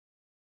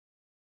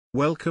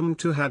Welcome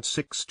to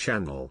had6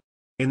 channel.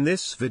 In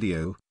this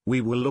video,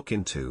 we will look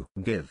into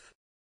give.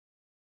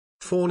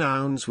 4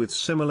 nouns with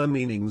similar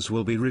meanings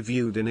will be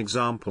reviewed in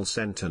example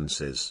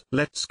sentences.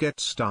 Let's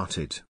get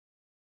started.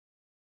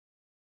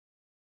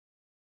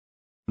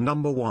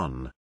 Number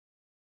 1.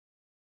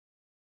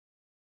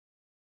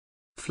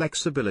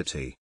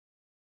 Flexibility,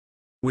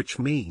 which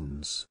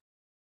means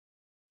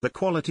the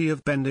quality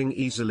of bending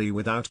easily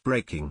without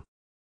breaking.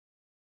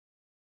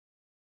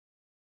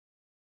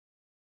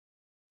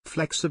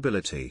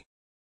 Flexibility.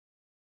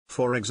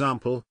 For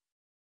example,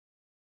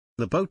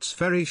 the boat's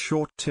very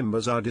short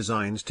timbers are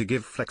designed to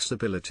give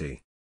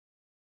flexibility.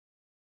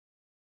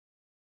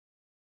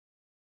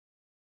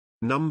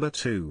 Number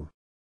 2.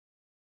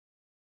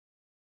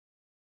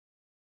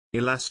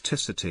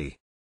 Elasticity,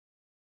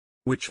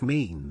 which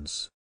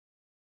means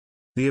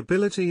the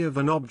ability of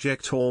an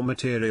object or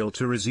material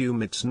to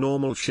resume its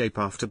normal shape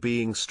after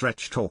being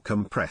stretched or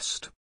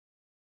compressed.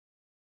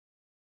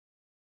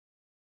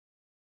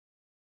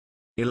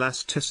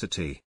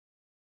 Elasticity.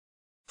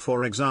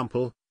 For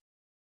example,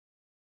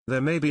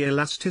 there may be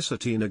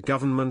elasticity in a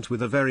government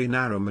with a very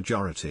narrow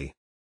majority.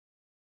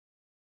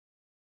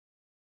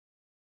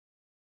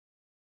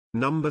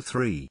 Number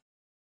 3.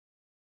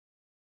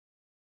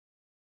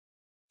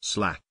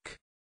 Slack,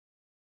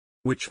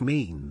 which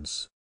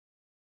means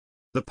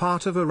the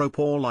part of a rope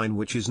or line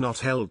which is not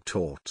held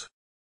taut.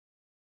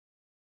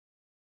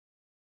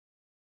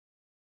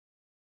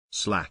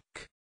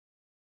 Slack.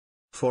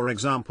 For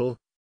example,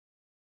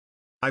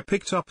 I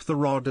picked up the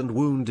rod and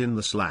wound in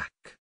the slack.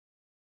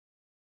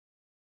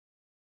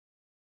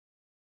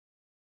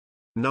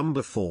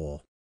 Number 4.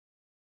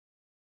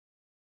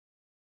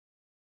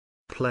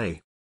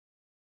 Play,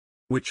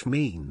 which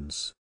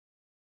means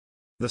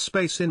the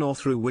space in or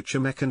through which a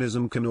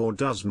mechanism can or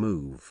does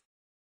move.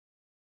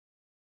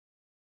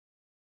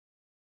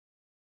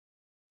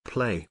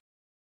 Play.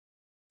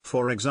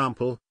 For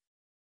example,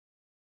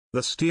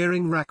 the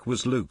steering rack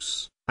was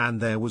loose,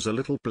 and there was a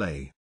little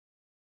play.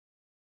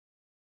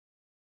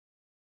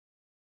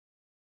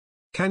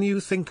 Can you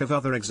think of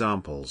other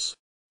examples?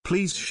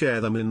 Please share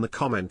them in the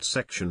comment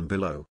section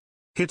below.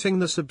 Hitting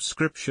the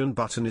subscription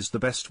button is the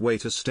best way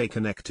to stay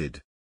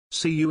connected.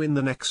 See you in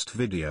the next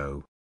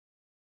video.